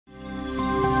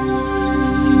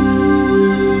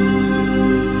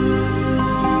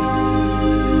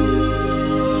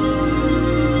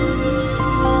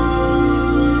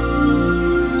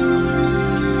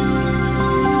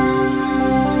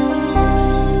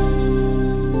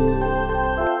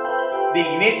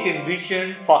Ignatian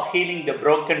vision for healing the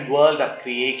broken world of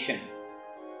creation.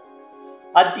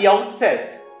 At the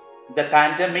outset, the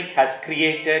pandemic has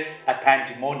created a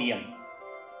pandemonium.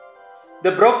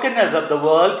 The brokenness of the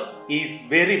world is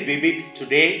very vivid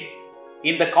today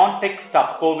in the context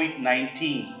of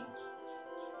COVID-19.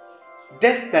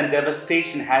 Death and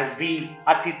devastation has been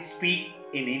at its peak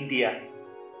in India.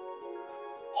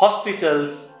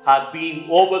 Hospitals have been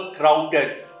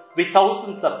overcrowded with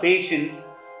thousands of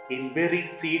patients in very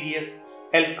serious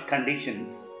health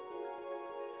conditions.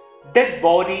 Dead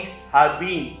bodies have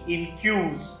been in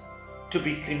queues to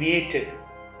be cremated.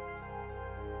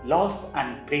 Loss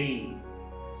and pain,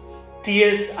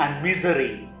 tears and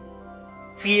misery,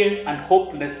 fear and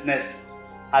hopelessness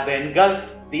have engulfed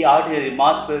the ordinary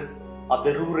masses of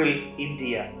the rural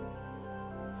India.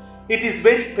 It is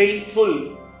very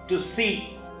painful to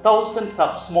see thousands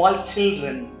of small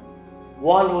children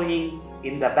wallowing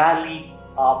in the valley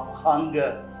of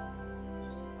hunger.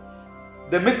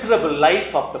 The miserable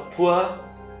life of the poor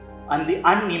and the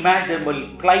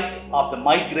unimaginable plight of the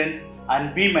migrants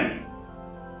and women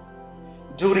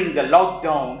during the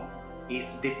lockdown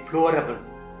is deplorable.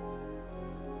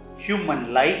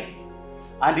 Human life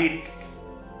and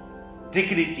its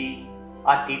dignity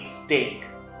at its stake.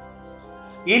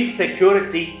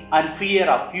 Insecurity and fear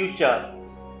of future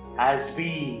has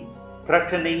been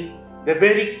threatening the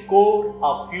very core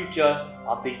of future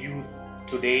of the youth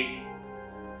today.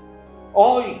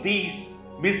 All these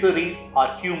miseries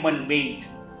are human-made.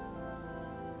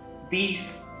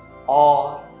 These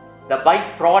are the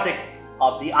byproducts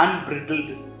of the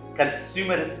unbridled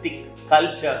consumeristic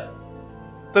culture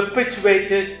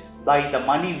perpetuated by the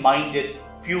money-minded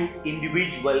few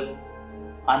individuals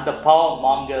and the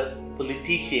power-monger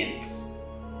politicians.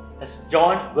 As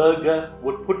John Berger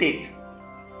would put it,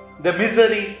 the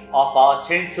miseries of our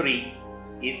century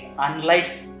is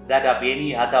unlike that of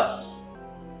any other.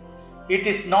 It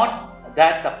is not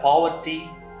that the poverty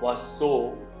was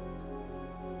so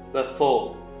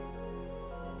before.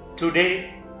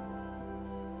 Today,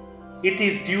 it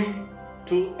is due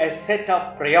to a set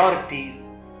of priorities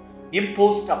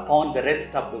imposed upon the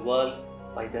rest of the world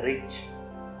by the rich.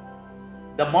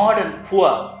 The modern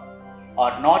poor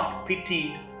are not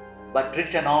pitied but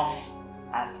written off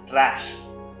as trash.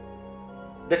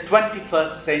 The 21st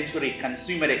century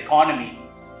consumer economy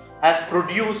has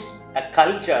produced a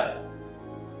culture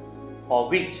for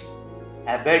which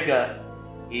a beggar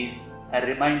is a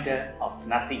reminder of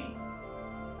nothing.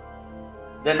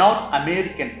 The North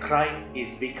American cry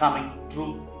is becoming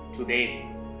true today.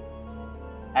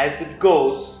 As it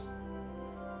goes,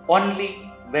 only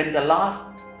when the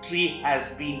last tree has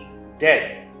been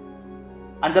dead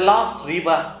and the last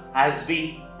river has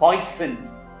been poisoned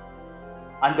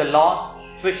and the last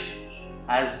fish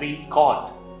has been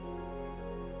caught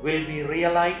will we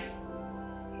realize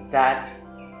that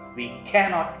we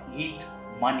cannot eat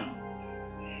money.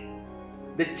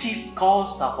 The chief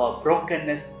cause of our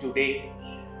brokenness today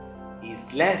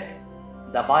is less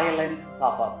the violence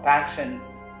of our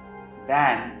passions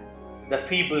than the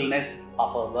feebleness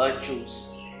of our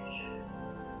virtues.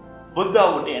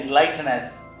 Buddha would enlighten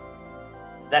us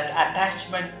that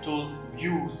attachment to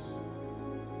views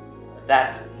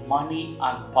that money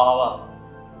and power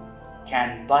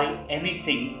can buy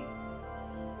anything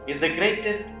is the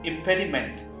greatest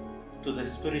impediment to the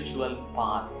spiritual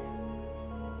path.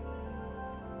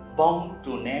 Bound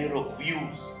to narrow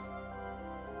views,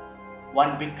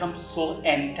 one becomes so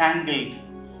entangled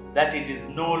that it is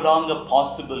no longer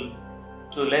possible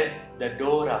to let the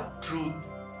door of truth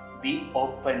be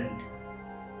opened.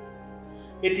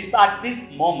 It is at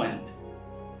this moment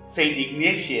Saint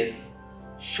Ignatius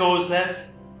shows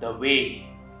us the way,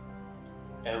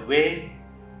 a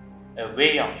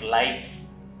way of life,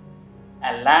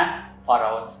 a lamp for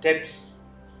our steps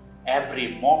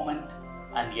every moment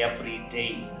and every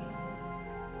day.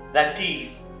 That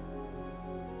is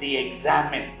the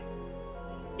examine.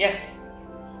 Yes,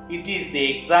 it is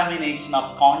the examination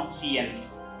of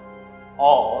conscience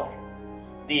or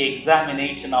the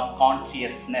examination of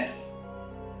consciousness.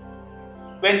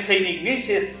 When Saint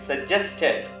Ignatius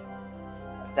suggested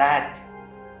that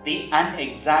the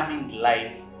unexamined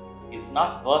life is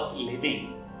not worth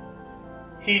living,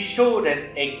 he showed us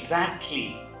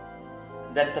exactly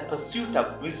that the pursuit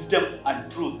of wisdom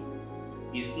and truth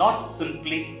is not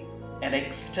simply an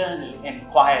external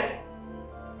inquiry.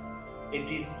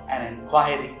 It is an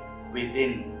inquiry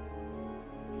within.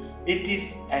 It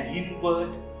is an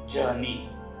inward journey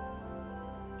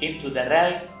into the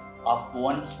realm of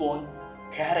one's own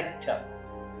character,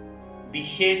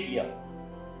 behavior,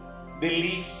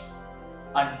 beliefs,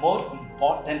 and more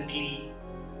importantly,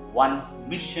 one's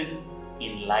mission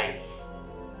in life.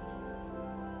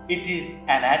 It is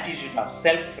an attitude of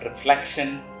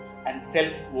self-reflection and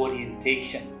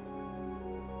self-orientation.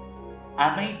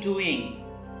 Am I doing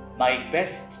my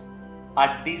best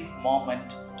at this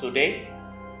moment today?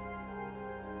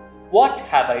 What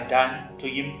have I done to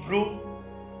improve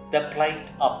the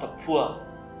plight of the poor?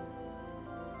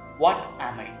 What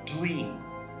am I doing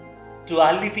to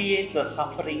alleviate the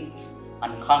sufferings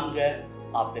and hunger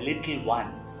of the little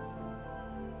ones?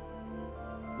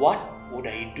 What would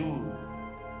I do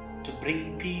to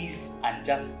bring peace and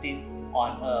justice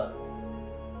on earth?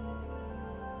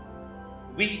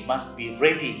 We must be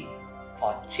ready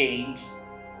for change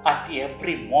at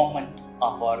every moment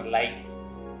of our life,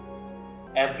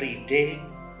 every day,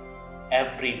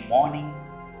 every morning,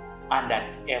 and at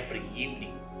every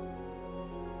evening.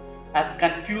 As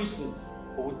Confucius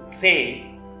would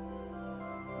say,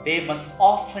 they must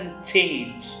often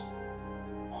change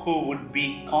who would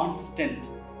be constant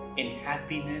in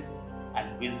happiness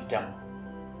and wisdom.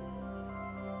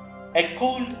 A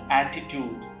cold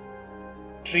attitude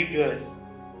triggers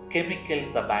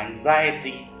chemicals of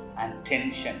anxiety and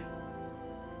tension.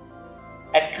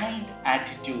 A kind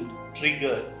attitude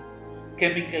triggers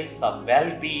chemicals of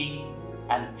well-being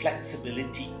and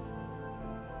flexibility.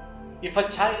 If a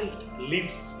child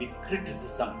lives with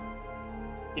criticism,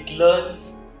 it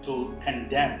learns to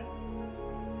condemn.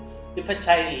 If a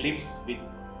child lives with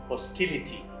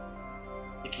hostility,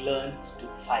 it learns to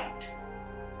fight.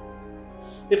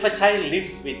 If a child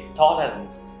lives with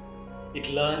tolerance,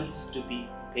 it learns to be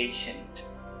patient.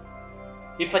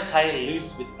 If a child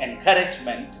lives with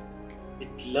encouragement,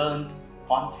 it learns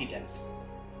confidence.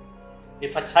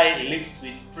 If a child lives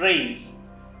with praise,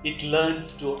 it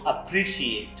learns to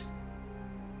appreciate.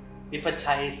 If a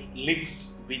child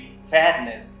lives with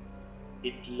fairness,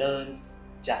 it learns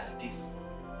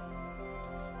justice.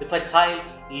 If a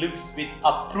child lives with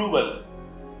approval,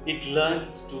 it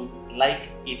learns to like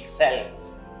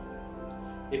itself.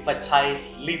 If a child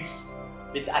lives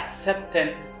with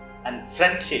acceptance and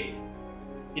friendship,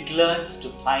 it learns to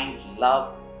find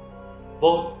love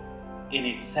both in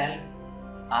itself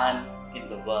and in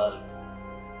the world.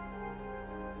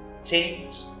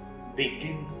 Change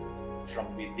begins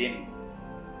from within.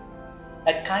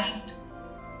 A kind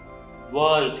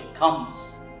world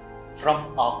comes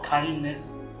from our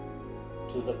kindness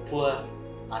to the poor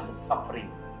and the suffering.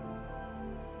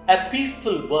 A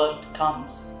peaceful world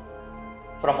comes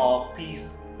from our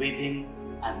peace within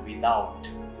and without.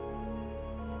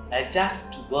 A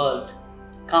just world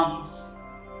comes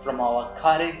from our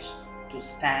courage to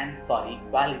stand for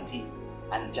equality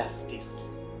and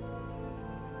justice.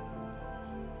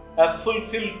 A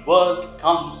fulfilled world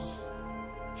comes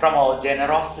from our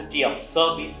generosity of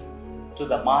service to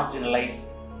the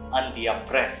marginalized and the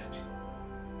oppressed.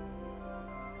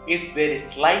 If there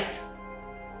is light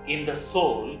in the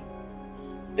soul,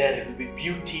 there will be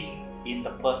beauty in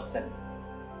the person.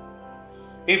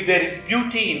 If there is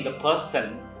beauty in the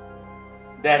person,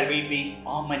 there will be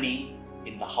harmony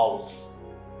in the house.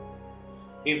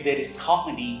 If there is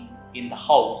harmony in the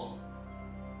house,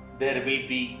 there will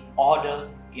be order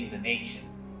in the nation.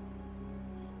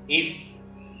 If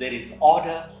there is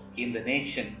order in the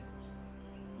nation,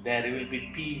 there will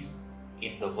be peace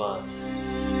in the world.